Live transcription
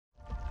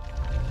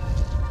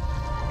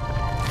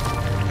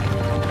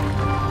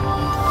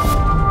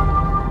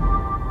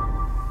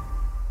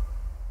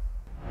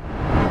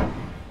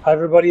Hi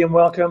everybody and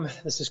welcome.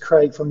 This is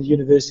Craig from the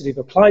University of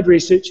Applied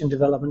Research and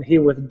Development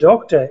here with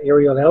Dr.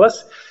 Ariel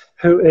Ellis,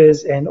 who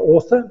is an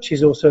author.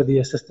 She's also the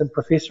assistant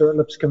professor at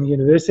Lipscomb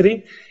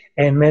University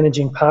and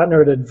managing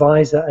partner at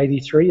Advisory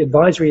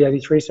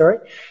 83,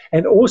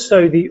 and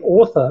also the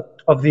author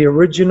of The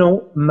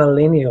Original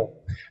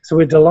Millennial. So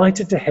we're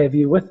delighted to have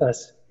you with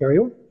us,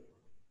 Ariel.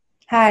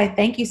 Hi,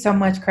 thank you so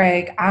much,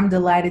 Craig. I'm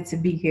delighted to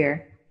be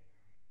here.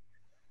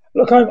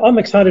 Look, I'm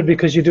excited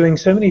because you're doing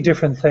so many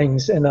different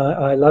things, and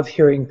I love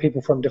hearing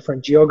people from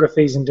different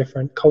geographies and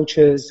different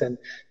cultures and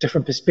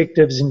different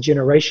perspectives and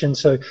generations.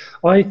 So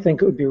I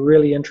think it would be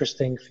really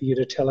interesting for you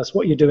to tell us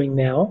what you're doing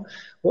now,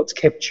 what's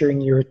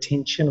capturing your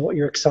attention, what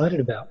you're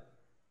excited about.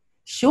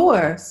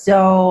 Sure.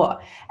 So,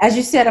 as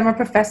you said, I'm a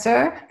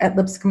professor at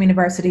Lipscomb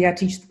University. I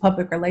teach the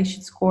public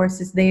relations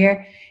courses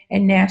there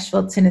in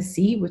Nashville,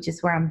 Tennessee, which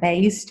is where I'm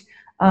based.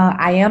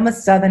 I am a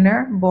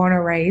Southerner, born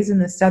and raised in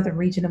the southern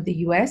region of the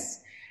U.S.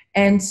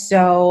 And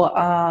so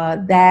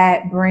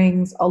that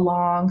brings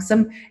along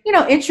some,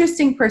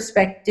 interesting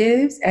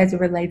perspectives as it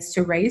relates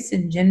to race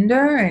and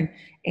gender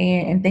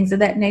and things of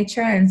that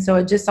nature. And so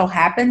it just so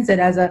happens that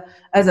as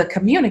a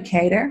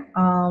communicator,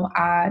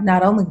 I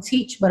not only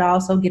teach, but I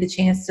also get a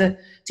chance to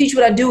teach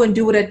what I do and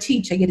do what I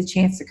teach. I get a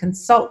chance to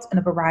consult in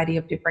a variety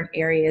of different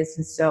areas.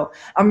 And so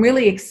I'm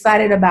really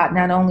excited about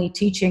not only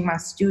teaching my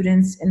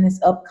students in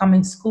this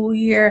upcoming school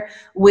year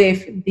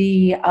with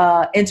the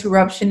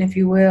interruption, if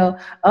you will,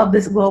 of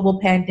this global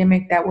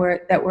pandemic that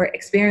we're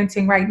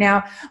experiencing right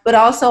now, but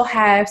also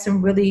have some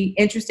really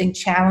interesting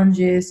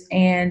challenges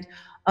and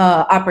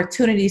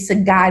opportunities to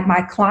guide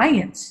my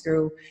clients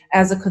through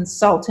as a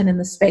consultant in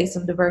the space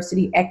of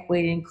diversity,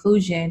 equity, and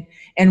inclusion,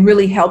 and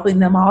really helping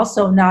them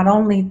also not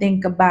only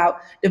think about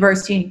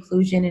diversity,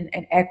 inclusion,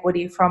 and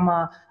equity from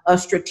a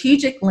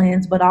strategic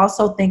lens, but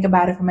also think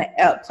about it from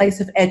a place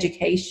of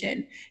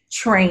education,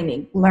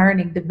 training,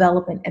 learning,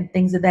 development, and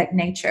things of that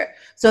nature.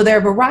 So there are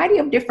a variety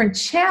of different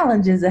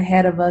challenges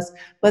ahead of us,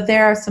 but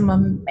there are some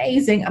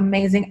amazing,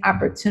 amazing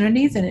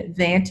opportunities and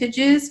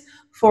advantages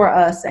for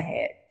us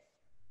ahead.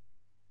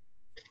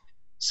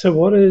 So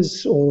what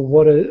is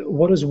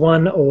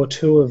one or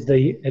two of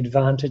the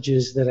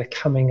advantages that are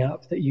coming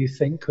up that you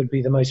think could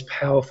be the most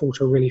powerful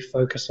to really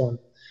focus on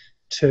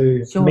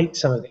to Sure. meet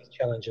some of these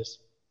challenges?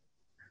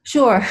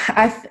 Sure.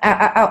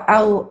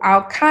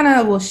 I'll kind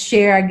of will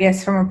share, I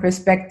guess, from a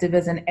perspective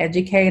as an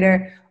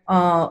educator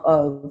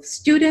of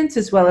students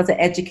as well as an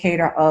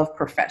educator of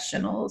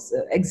professionals,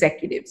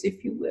 executives,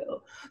 if you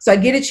will. So I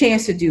get a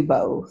chance to do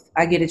both.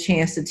 I get a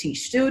chance to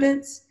teach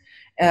students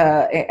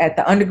at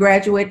the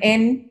undergraduate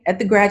and at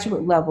the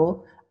graduate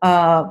level.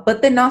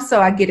 But then also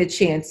I get a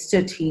chance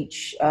to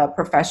teach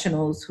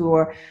professionals who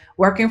are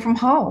working from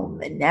home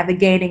and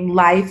navigating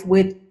life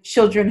with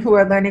children who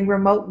are learning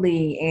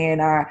remotely and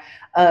are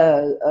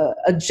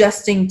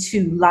adjusting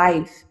to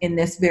life in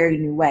this very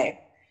new way.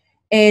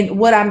 And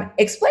what I'm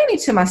explaining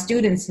to my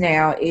students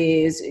now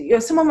is,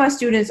 some of my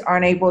students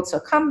aren't able to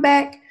come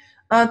back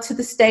to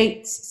the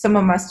States. Some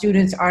of my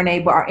students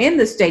are in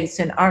the States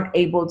and aren't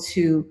able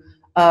to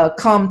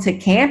come to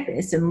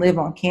campus and live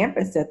on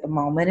campus at the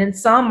moment. And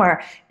some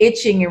are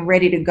itching and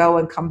ready to go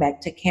and come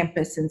back to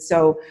campus. And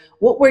so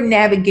what we're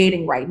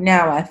navigating right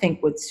now, I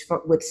think with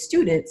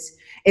students,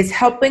 is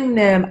helping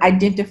them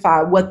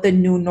identify what the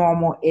new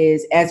normal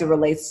is as it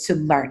relates to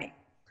learning.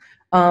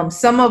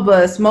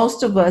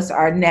 Most of us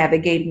are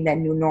navigating that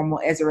new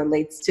normal as it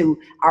relates to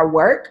our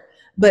work,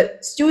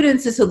 but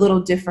students is a little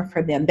different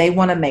for them. They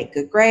want to make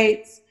good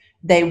grades.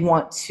 They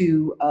want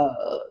to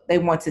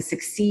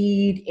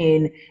succeed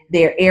in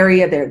their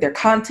area, their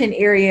content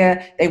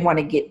area. They want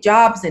to get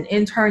jobs and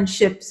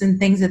internships and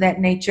things of that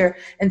nature.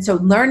 And so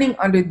learning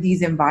under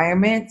these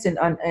environments and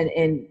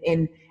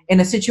in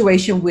a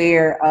situation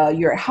where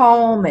you're at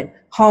home and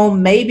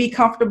home may be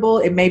comfortable,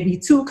 it may be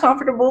too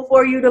comfortable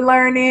for you to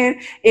learn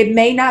in. It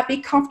may not be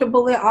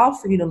comfortable at all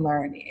for you to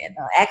learn in.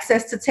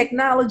 Access to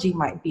technology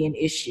might be an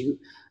issue.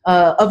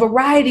 A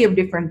variety of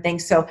different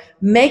things. So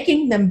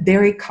making them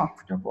very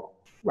comfortable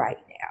right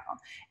now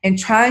and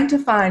trying to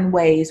find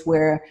ways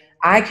where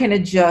I can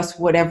adjust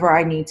whatever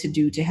I need to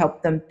do to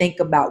help them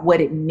think about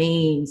what it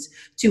means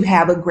to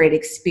have a great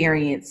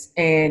experience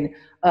in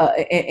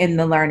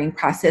the learning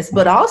process.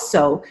 But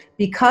also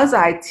because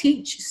I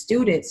teach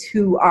students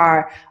who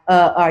are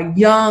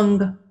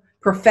young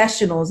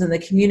professionals in the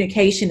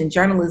communication and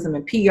journalism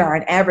and PR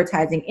and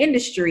advertising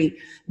industry,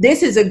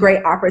 this is a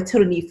great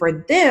opportunity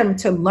for them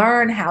to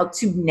learn how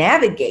to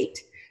navigate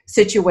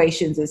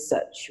situations as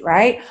such,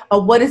 right?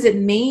 What does it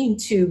mean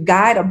to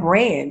guide a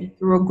brand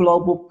through a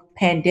global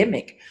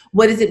pandemic?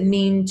 What does it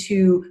mean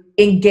to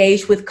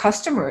engage with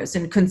customers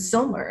and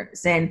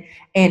consumers and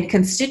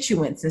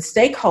constituents and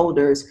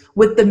stakeholders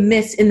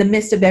in the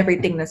midst of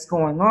everything that's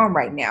going on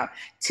right now?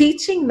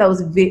 Teaching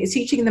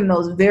them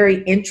those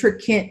very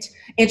intricate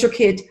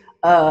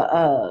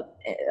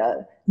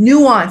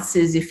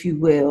nuances, if you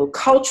will,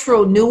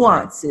 cultural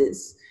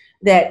nuances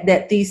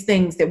that these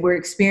things that we're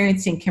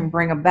experiencing can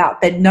bring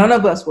about that none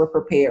of us were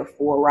prepared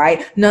for,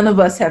 right? None of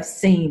us have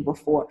seen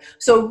before.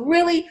 So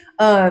really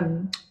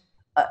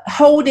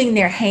holding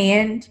their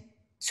hand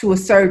to a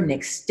certain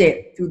extent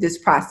through this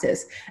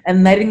process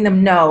and letting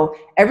them know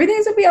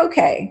everything's gonna be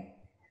okay.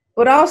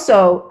 But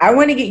also, I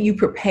want to get you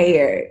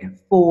prepared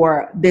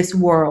for this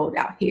world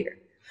out here.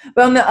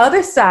 But on the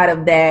other side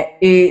of that,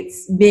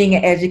 it's being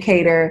an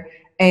educator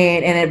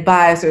and an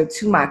advisor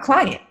to my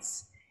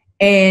clients.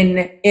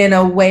 And in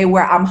a way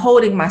where I'm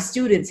holding my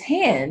students'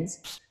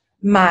 hands,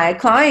 my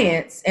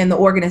clients and the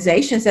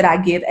organizations that I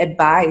give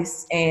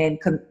advice and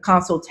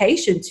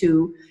consultation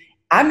to,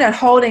 I'm not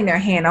holding their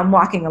hand, I'm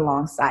walking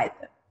alongside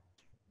them,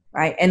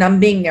 right? And I'm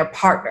being their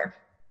partner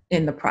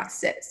in the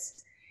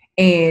process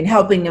and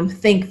helping them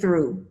think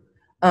through,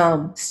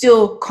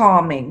 still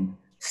calming,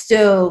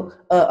 still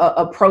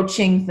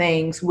approaching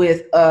things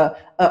with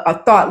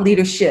a thought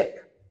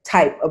leadership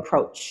type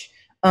approach,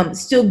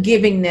 still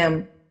giving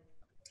them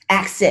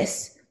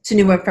access to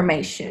new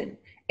information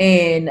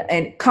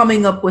and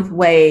coming up with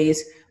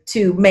ways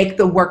to make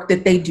the work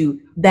that they do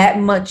that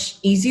much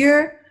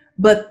easier,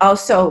 but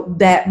also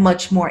that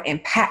much more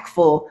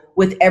impactful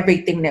with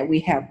everything that we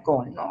have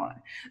going on.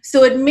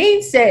 So it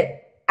means that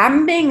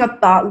I'm being a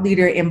thought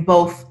leader in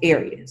both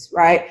areas,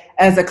 right?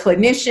 As a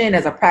clinician,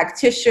 as a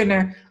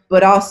practitioner,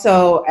 but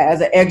also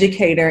as an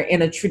educator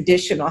in a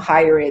traditional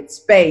higher ed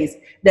space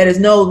that is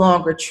no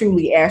longer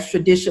truly as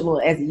traditional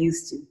as it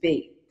used to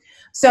be.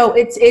 So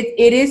it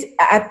is,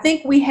 I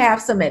think we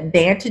have some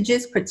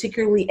advantages,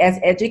 particularly as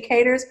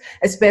educators,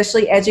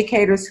 especially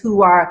educators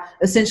who are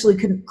essentially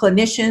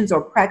clinicians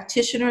or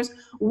practitioners.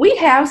 We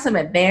have some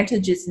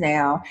advantages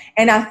now.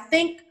 And I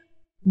think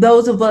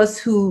those of us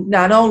who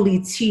not only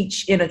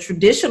teach in a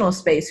traditional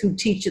space, who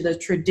teach the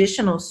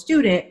traditional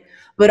student,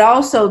 but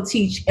also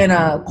teach in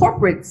a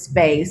corporate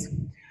space,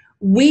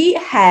 we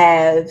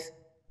have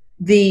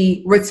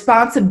the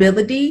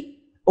responsibility,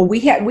 or we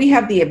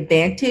have the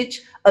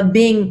advantage of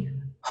being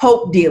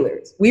hope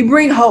dealers. We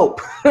bring hope.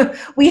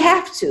 We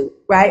have to,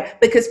 right?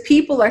 Because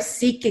people are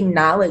seeking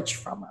knowledge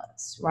from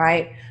us,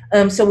 right?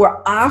 So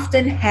we're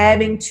often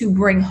having to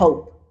bring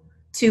hope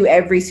to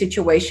every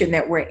situation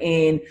that we're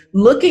in,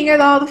 looking at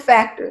all the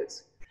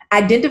factors,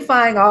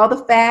 identifying all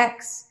the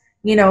facts,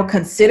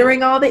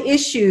 considering all the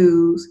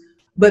issues,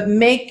 but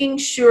making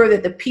sure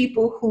that the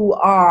people who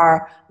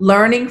are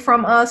learning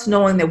from us,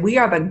 knowing that we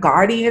are the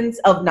guardians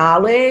of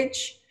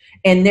knowledge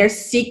and they're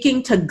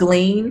seeking to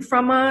glean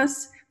from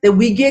us, that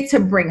we get to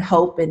bring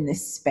hope in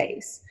this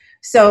space.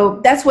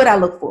 So that's what I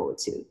look forward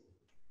to.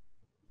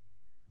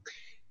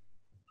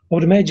 I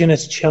would imagine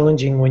it's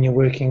challenging when you're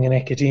working in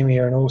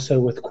academia and also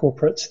with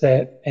corporates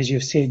that, as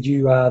you've said,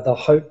 you are the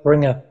hope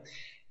bringer.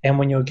 And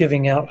when you're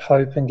giving out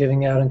hope and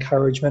giving out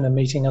encouragement and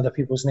meeting other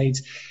people's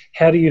needs,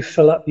 how do you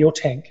fill up your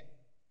tank?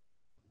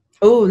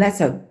 Oh,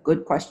 that's a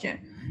good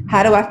question.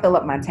 How do I fill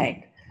up my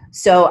tank?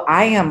 So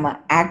I am an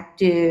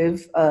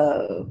active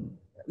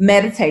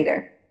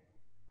meditator.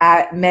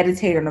 I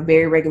meditate on a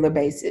very regular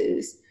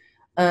basis.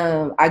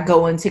 I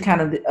go into kind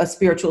of a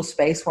spiritual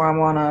space where I'm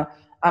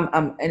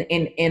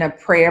in a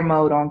prayer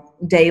mode on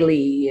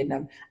daily,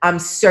 and I'm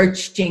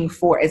searching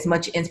for as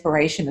much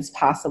inspiration as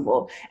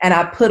possible. And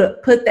I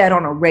put that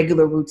on a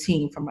regular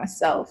routine for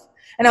myself.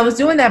 And I was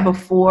doing that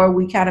before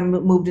we kind of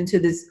moved into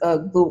this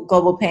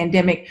global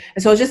pandemic.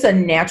 And so it's just a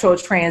natural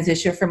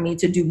transition for me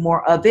to do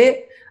more of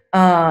it.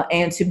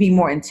 And to be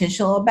more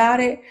intentional about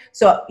it.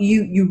 So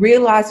you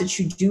realize that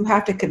you do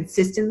have to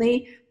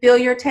consistently fill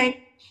your tank,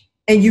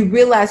 and you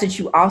realize that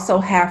you also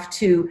have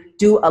to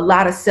do a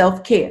lot of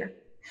self-care.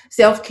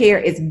 Self-care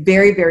is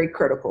very, very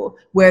critical,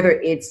 whether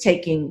it's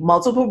taking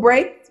multiple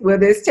breaks,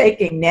 whether it's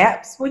taking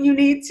naps when you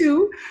need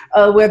to,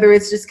 whether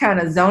it's just kind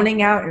of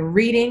zoning out and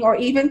reading, or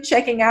even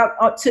checking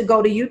out to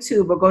go to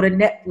YouTube or go to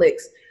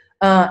Netflix.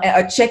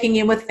 Checking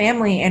in with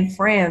family and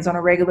friends on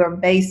a regular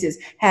basis,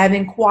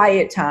 having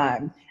quiet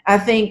time. I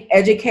think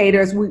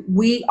educators,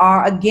 we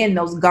are, again,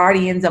 those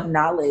guardians of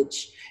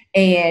knowledge,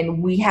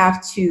 and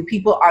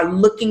people are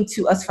looking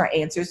to us for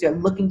answers. They're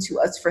looking to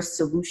us for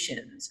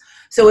solutions.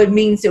 So it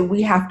means that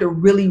we have to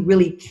really,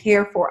 really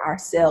care for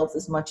ourselves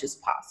as much as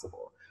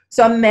possible.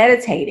 So I'm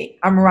meditating,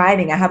 I'm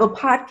writing, I have a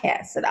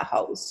podcast that I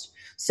host.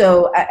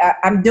 So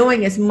I'm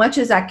doing as much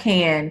as I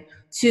can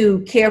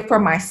to care for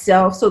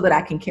myself so that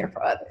I can care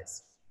for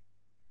others.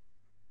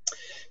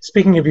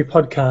 Speaking of your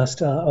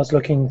podcast, I was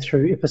looking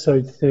through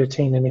episode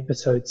 13 and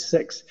episode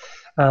 6.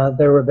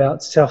 They were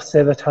about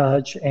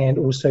self-sabotage and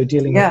also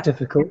dealing with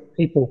difficult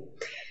people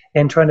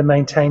and trying to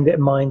maintain that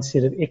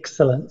mindset of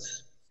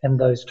excellence in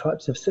those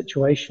types of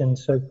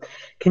situations. So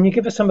can you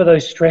give us some of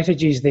those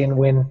strategies then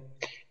when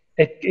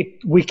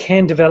we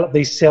can develop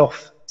these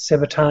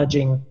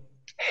self-sabotaging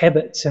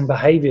habits and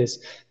behaviors?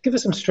 Give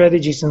us some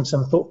strategies and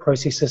some thought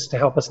processes to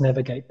help us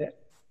navigate that.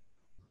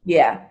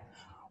 Yeah.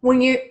 When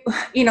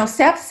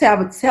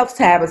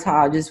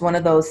self-sabotage is one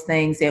of those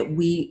things that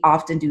we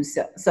often do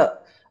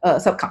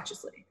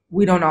subconsciously.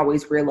 We don't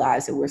always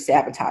realize that we're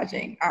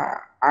sabotaging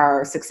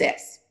our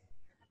success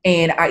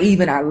and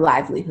even our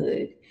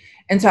livelihood.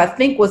 And so I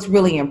think what's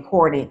really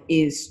important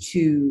is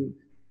you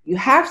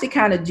have to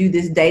kind of do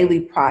this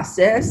daily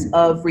process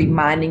of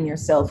reminding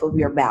yourself of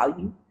your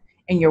value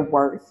and your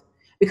worth.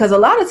 because a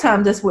lot of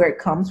times that's where it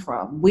comes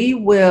from. We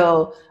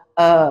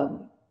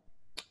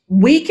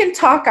can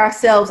talk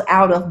ourselves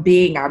out of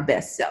being our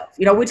best self.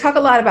 You know, we talk a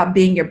lot about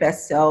being your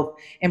best self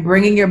and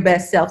bringing your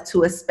best self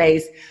to a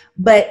space,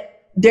 but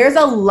there's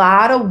a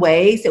lot of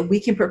ways that we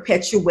can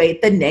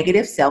perpetuate the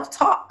negative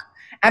self-talk.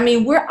 I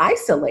mean, we're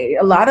isolated.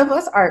 A lot of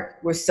us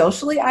we're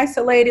socially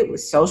isolated. We're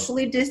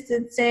socially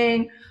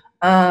distancing.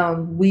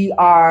 We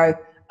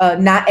are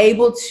not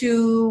able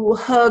to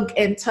hug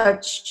and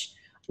touch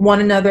one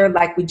another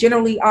like we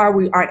generally are.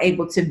 We aren't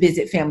able to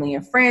visit family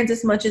and friends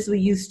as much as we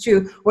used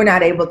to. We're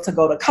not able to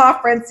go to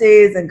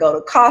conferences and go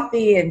to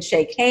coffee and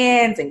shake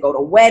hands and go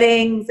to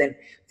weddings and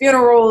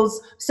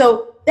funerals.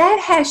 So that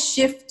has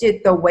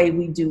shifted the way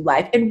we do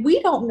life. And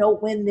we don't know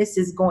when this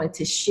is going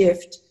to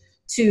shift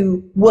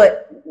to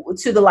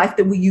the life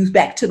that we use,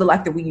 back to the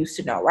life that we used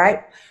to know, right?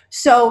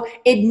 So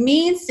it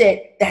means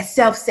that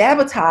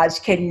self-sabotage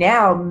can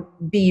now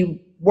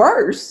be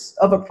worse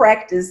of a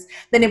practice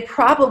than it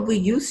probably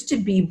used to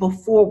be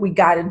before we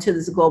got into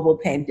this global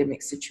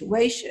pandemic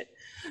situation.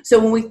 So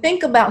when we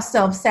think about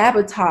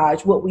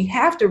self-sabotage, what we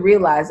have to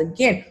realize,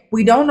 again,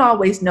 we don't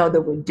always know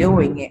that we're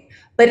doing it,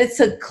 but it's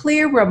a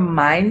clear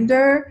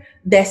reminder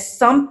that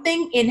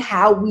something in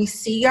how we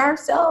see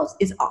ourselves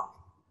is off.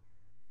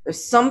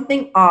 There's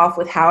something off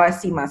with how I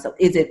see myself.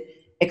 Is it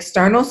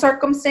external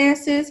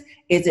circumstances?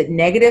 Is it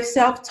negative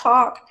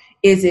self-talk?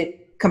 Is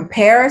it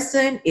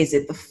comparison? Is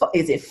it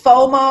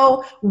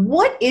FOMO?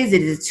 What is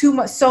it? Is it too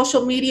much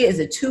social media? Is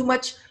it too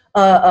much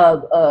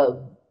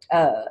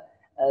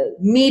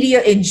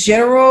media in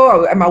general?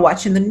 Or am I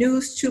watching the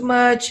news too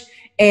much?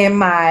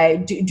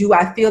 Do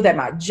I feel that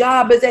my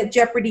job is at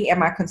jeopardy?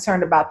 Am I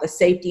concerned about the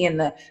safety and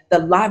the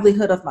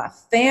livelihood of my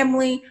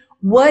family?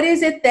 What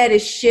is it that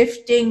is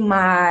shifting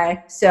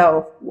my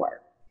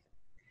self-worth,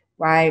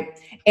 right?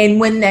 And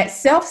when that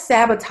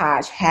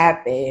self-sabotage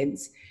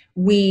happens,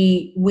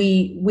 we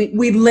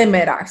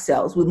limit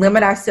ourselves. We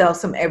limit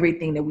ourselves from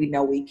everything that we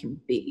know we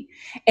can be.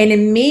 And it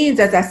means,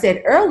 as I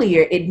said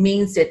earlier, it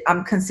means that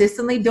I'm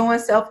consistently doing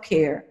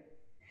self-care.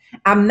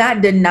 I'm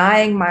not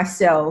denying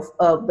myself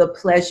of the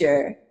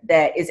pleasure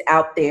that is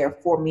out there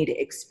for me to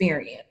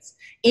experience.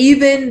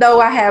 Even though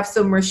I have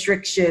some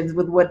restrictions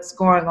with what's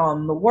going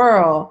on in the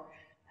world,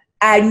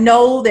 I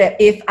know that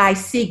if I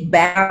seek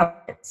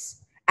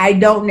balance, I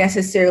don't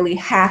necessarily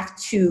have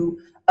to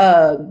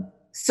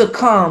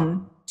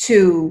succumb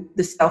to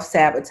the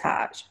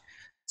self-sabotage.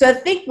 So I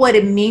think what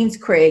it means,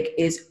 Craig,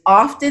 is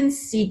often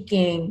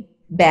seeking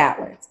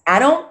balance. I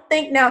don't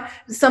think, now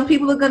some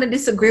people are going to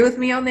disagree with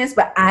me on this,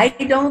 but I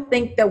don't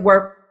think that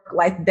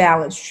work-life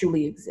balance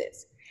truly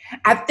exists.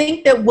 I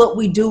think that what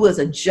we do is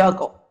a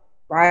juggle,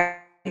 right?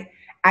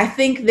 I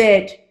think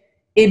that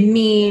it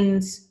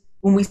means,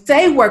 when we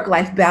say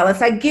work-life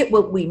balance, I get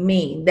what we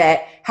mean,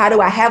 that how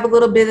do I have a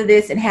little bit of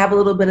this and have a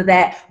little bit of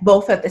that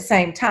both at the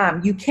same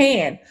time? You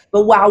can,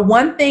 but while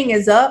one thing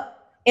is up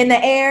in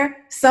the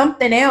air,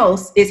 something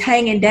else is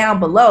hanging down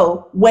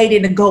below,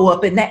 waiting to go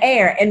up in the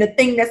air. And the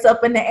thing that's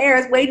up in the air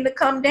is waiting to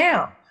come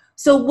down.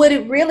 So what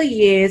it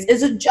really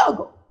is a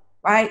juggle,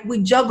 right?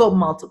 We juggle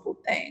multiple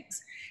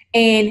things.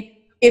 And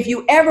if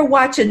you ever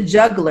watch a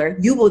juggler,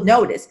 you will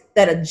notice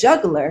that a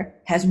juggler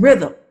has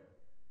rhythm,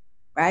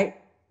 right?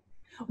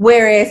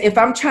 Whereas if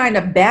I'm trying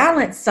to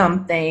balance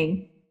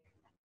something,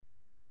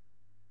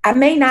 I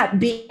may not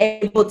be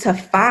able to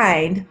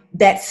find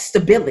that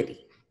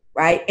stability,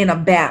 right, in a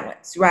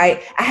balance,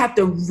 right? I have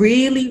to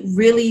really,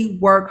 really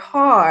work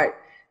hard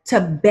to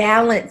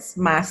balance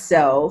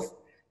myself,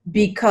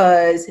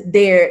 because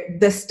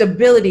the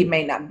stability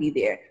may not be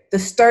there. The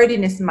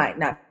sturdiness might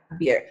not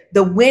be there.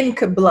 The wind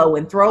could blow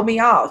and throw me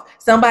off.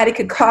 Somebody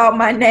could call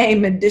my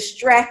name and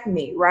distract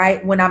me,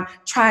 right, when I'm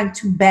trying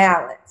to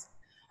balance.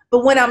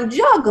 But when I'm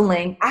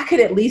juggling, I could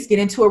at least get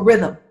into a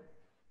rhythm,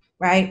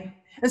 right?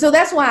 And so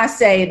that's why I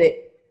say that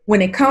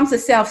when it comes to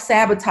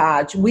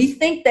self-sabotage, we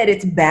think that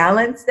it's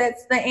balance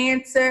that's the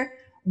answer,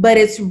 but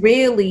it's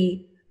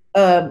really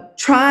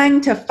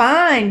trying to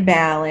find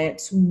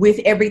balance with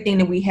everything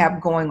that we have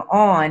going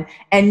on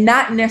and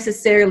not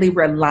necessarily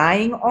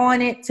relying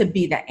on it to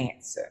be the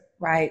answer,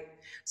 right?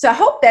 So I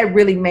hope that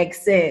really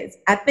makes sense.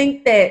 I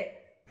think that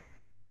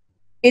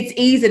it's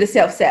easy to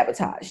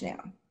self-sabotage now.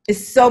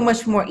 It's so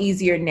much more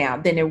easier now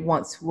than it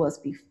once was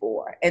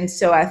before. And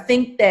so I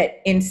think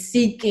that in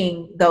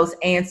seeking those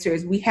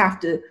answers, we have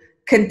to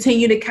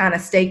continue to kind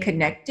of stay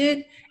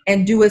connected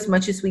and do as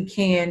much as we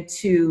can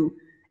to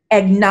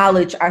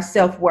acknowledge our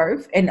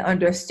self-worth and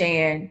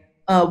understand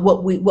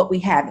what we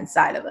have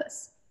inside of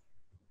us.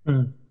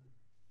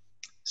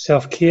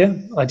 Self-care,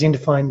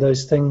 identifying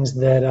those things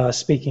that are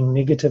speaking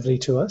negatively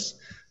to us,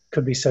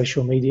 could be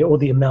social media or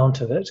the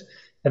amount of it,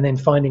 and then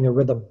finding a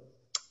rhythm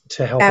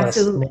to help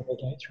Absolutely. us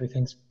navigate through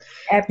things.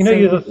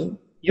 Absolutely. You know,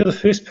 you're the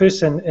first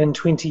person in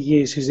 20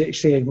 years who's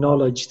actually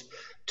acknowledged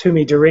to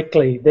me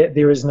directly that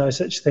there is no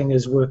such thing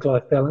as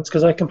work-life balance,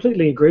 because I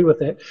completely agree with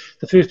that.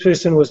 The first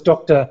person was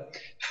Dr.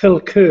 Phil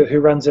Kerr, who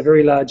runs a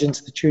very large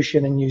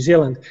institution in New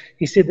Zealand.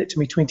 He said that to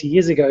me 20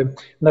 years ago,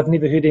 and I've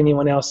never heard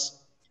anyone else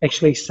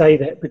actually say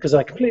that, because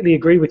I completely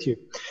agree with you.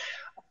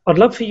 I'd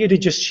love for you to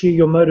just share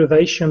your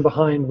motivation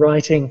behind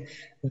writing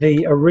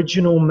The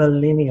Original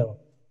Millennial,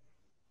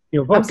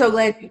 your I'm book. so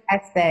glad you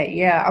asked that.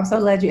 Yeah, I'm so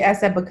glad you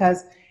asked that,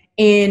 because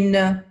in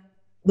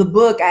the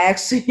book, I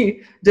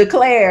actually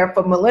declare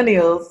for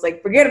millennials,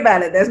 like, forget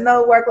about it. There's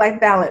no work-life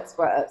balance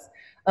for us,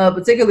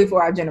 particularly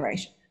for our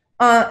generation.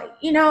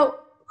 You know,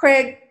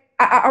 Craig,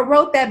 I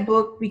wrote that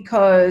book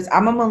because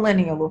I'm a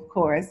millennial, of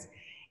course,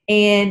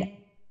 and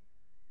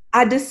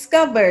I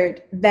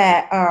discovered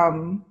that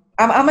I'm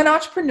an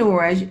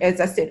entrepreneur,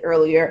 as I said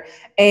earlier.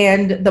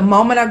 And the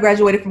moment I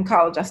graduated from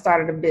college, I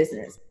started a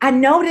business. I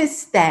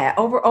noticed that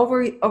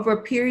over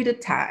a period of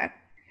time,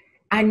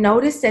 I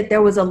noticed that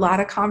there was a lot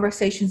of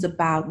conversations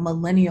about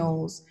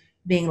millennials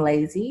being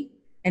lazy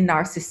and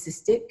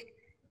narcissistic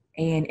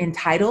and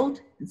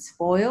entitled and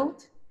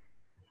spoiled.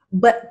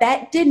 But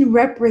that didn't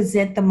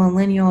represent the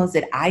millennials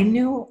that I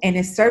knew, and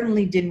it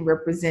certainly didn't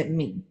represent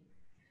me.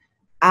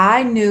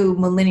 I knew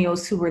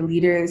millennials who were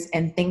leaders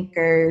and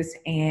thinkers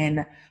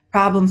and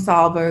problem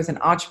solvers and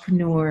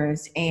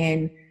entrepreneurs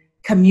and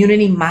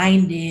community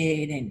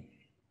minded. And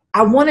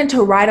I wanted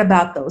to write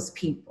about those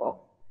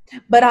people.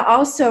 But I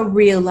also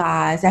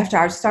realized, after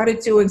I started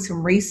doing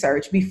some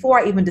research before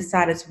I even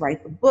decided to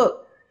write the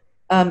book,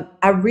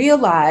 I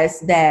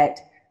realized that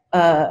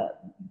the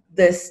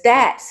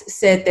stats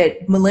said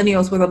that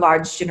millennials were the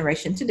largest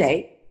generation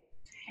today,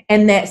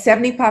 and that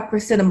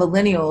 75% of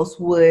millennials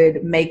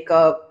would make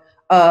up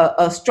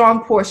a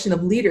strong portion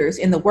of leaders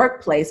in the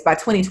workplace by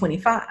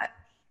 2025.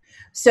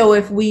 So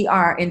if we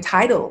are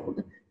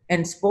entitled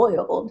and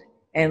spoiled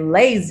and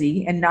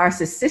lazy and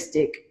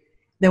narcissistic,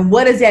 then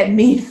what does that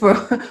mean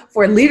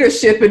for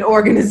leadership in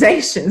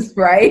organizations,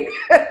 right?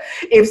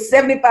 If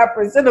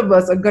 75% of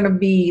us are going to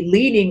be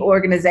leading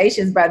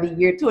organizations by the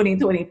year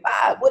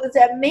 2025, what does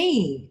that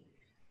mean?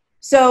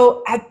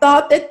 So I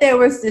thought that there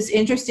was this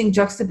interesting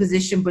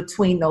juxtaposition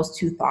between those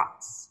two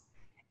thoughts.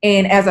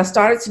 And as I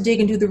started to dig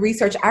into the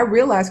research, I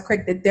realized,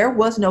 Craig, that there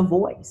was no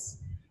voice.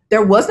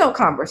 There was no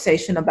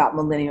conversation about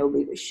millennial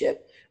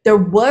leadership. There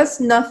was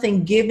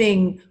nothing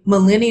giving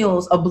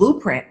millennials a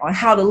blueprint on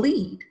how to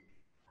lead.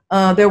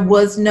 There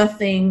was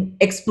nothing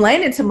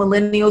explaining to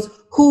millennials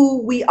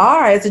who we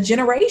are as a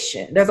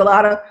generation. There's a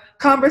lot of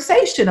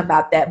conversation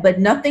about that, but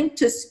nothing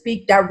to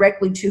speak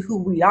directly to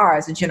who we are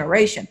as a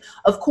generation.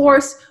 Of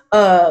course,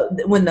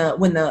 when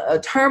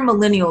the term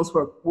millennials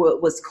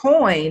was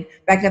coined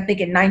back, I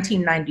think in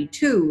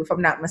 1992, if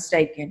I'm not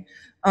mistaken,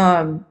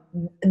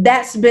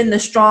 that's been the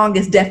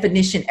strongest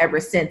definition ever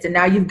since. And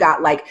now you've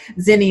got like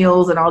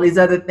zennials and all these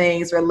other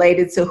things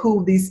related to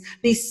who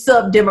these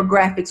sub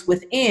demographics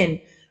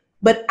within.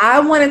 But I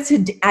wanted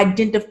to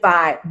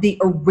identify the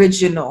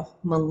original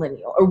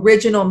millennial.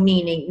 Original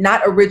meaning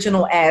not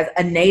original as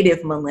a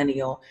native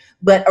millennial,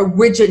 but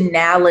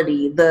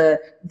originality, the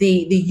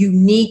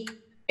unique,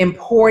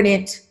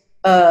 important,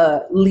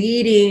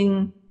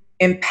 leading,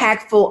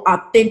 impactful,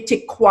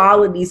 authentic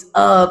qualities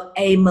of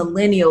a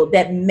millennial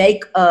that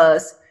make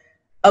us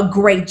a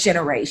great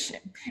generation.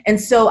 And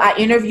so I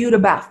interviewed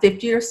about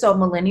 50 or so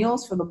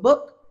millennials for the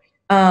book.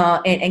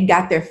 And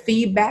got their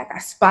feedback. I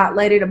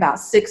spotlighted about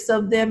 6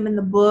 of them in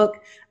the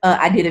book.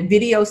 I did a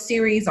video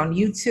series on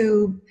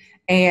YouTube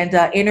and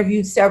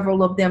interviewed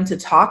several of them to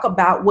talk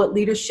about what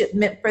leadership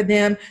meant for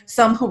them.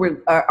 Some who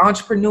were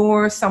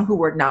entrepreneurs, some who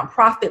were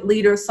nonprofit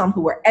leaders, some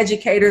who were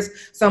educators,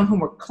 some who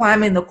were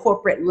climbing the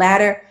corporate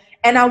ladder.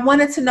 And I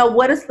wanted to know,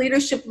 what does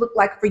leadership look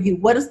like for you?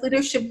 What does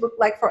leadership look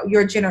like for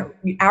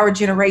our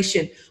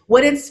generation?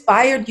 What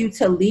inspired you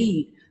to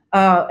lead?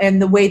 And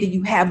the way that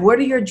you have, what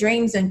are your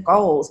dreams and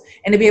goals,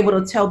 and to be able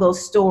to tell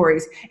those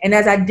stories. And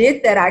as I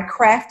did that, I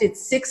crafted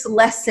 6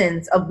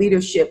 lessons of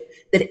leadership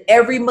that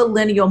every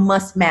millennial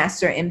must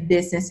master in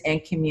business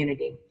and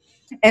community.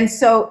 And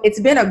so it's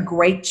been a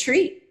great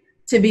treat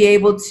to be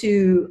able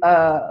to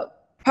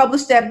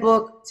publish that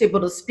book, to be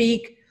able to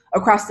speak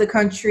across the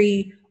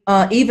country,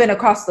 even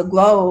across the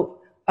globe,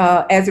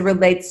 as it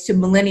relates to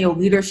millennial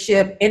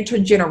leadership,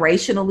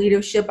 intergenerational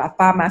leadership. I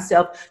find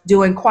myself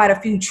doing quite a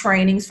few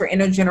trainings for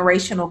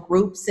intergenerational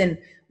groups, and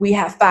we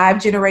have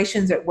 5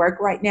 generations at work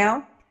right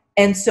now.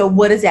 And so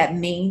what does that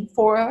mean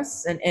for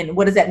us? And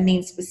what does that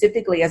mean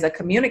specifically as a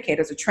communicator,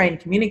 as a trained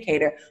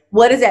communicator?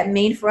 What does that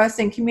mean for us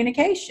in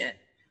communication?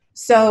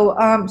 So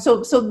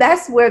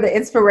that's where the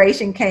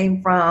inspiration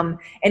came from.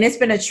 And it's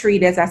been a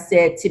treat, as I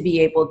said, to be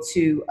able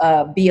to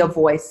be a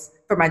voice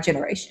for my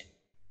generation.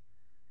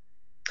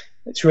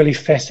 It's really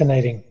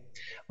fascinating.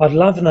 I'd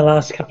love in the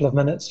last couple of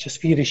minutes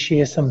just for you to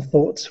share some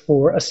thoughts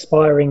for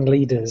aspiring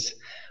leaders.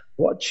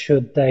 What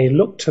should they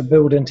look to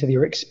build into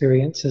their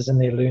experiences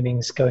and their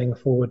learnings going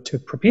forward to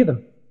prepare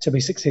them to be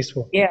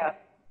successful?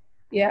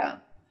 Yeah.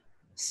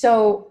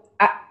 So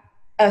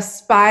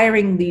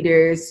aspiring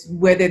leaders,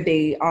 whether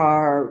they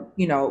are,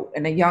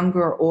 in a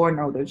younger or an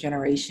older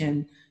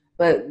generation,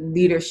 but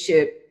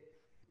leadership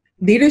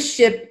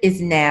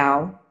is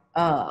now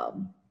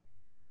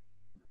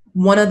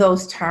one of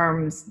those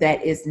terms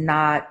that is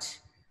not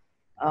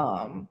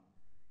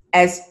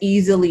as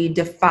easily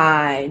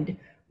defined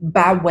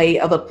by way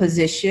of a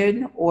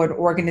position or an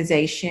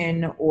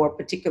organization or a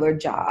particular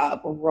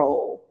job or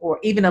role or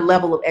even a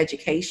level of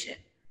education.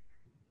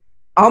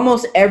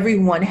 Almost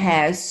everyone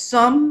has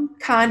some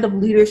kind of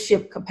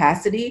leadership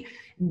capacity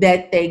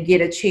that they get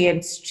a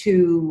chance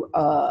to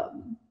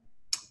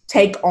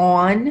take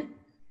on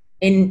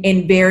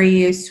in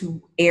various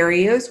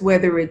areas,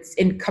 whether it's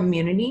in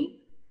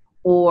community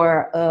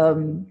or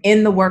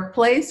in the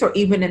workplace or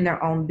even in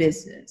their own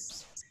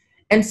business.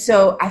 And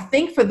so I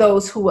think for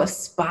those who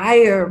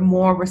aspire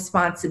more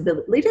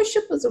responsibility,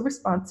 leadership is a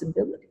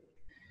responsibility.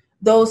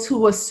 Those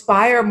who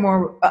aspire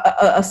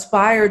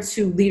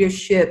to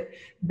leadership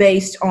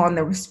based on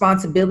the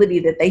responsibility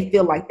that they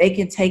feel like they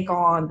can take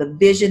on, the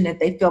vision that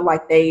they feel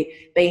like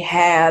they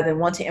have and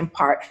want to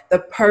impart, the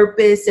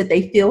purpose that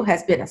they feel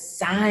has been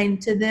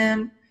assigned to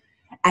them.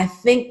 I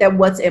think that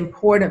what's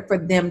important for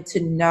them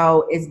to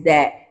know is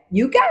that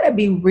you got to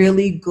be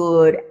really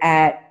good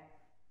at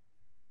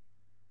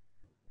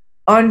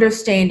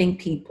understanding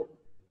people.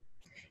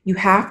 You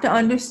have to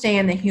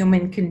understand the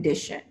human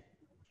condition.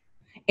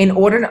 In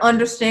order to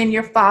understand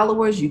your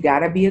followers, you got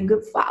to be a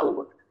good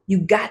follower. You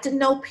got to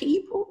know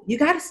people. You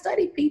got to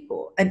study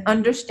people and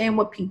understand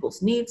what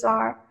people's needs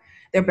are,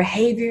 their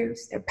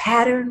behaviors, their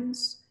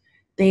patterns,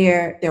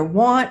 their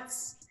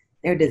wants,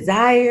 their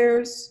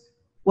desires,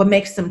 what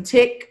makes them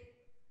tick,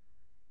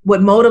 what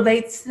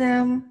motivates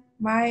them,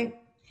 right?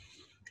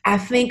 I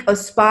think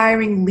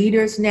aspiring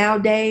leaders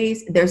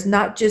nowadays, there's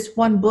not just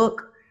one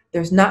book,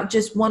 there's not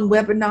just one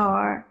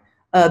webinar,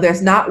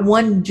 there's not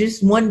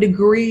just one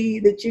degree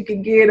that you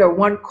can get or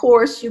one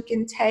course you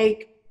can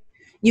take.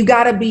 You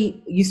got to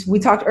be, we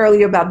talked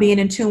earlier about being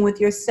in tune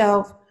with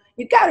yourself.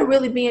 You got to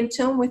really be in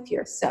tune with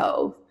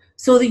yourself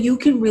so that you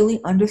can really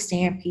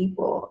understand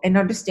people and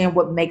understand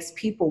what makes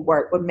people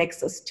work, what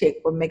makes us tick,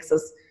 what makes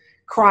us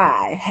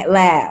cry,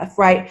 laugh,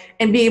 right?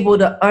 And be able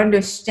to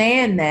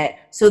understand that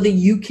so that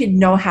you can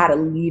know how to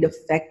lead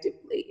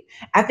effectively.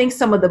 I think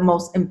some of the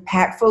most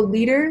impactful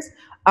leaders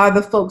are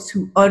the folks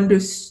who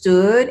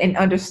understood and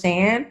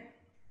understand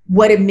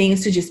what it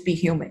means to just be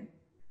human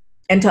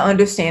and to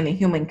understand the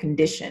human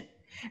condition.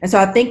 And so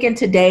I think in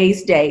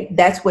today's day,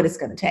 that's what it's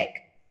going to take.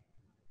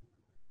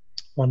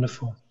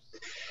 Wonderful.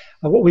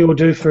 What we will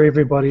do for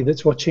everybody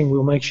that's watching,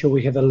 we'll make sure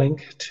we have a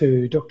link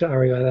to Dr.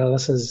 Ariel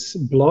Ellis's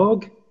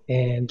blog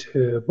and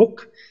her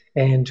book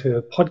and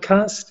her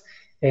podcast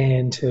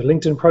and her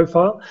LinkedIn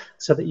profile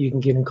so that you can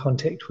get in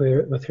contact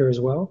with her as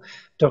well.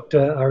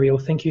 Dr. Ariel,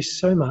 thank you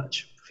so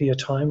much for your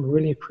time.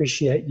 Really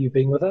appreciate you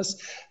being with us.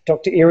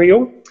 Dr.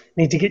 Ariel,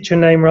 need to get your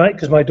name right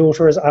because my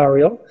daughter is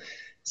Ariel.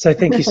 So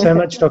thank you so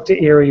much, Dr.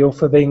 Ariel,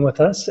 for being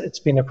with us. It's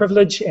been a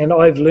privilege and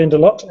I've learned a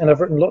lot and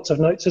I've written lots of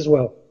notes as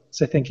well.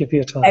 So thank you for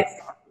your time.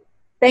 Excellent.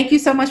 Thank you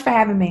so much for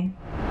having me.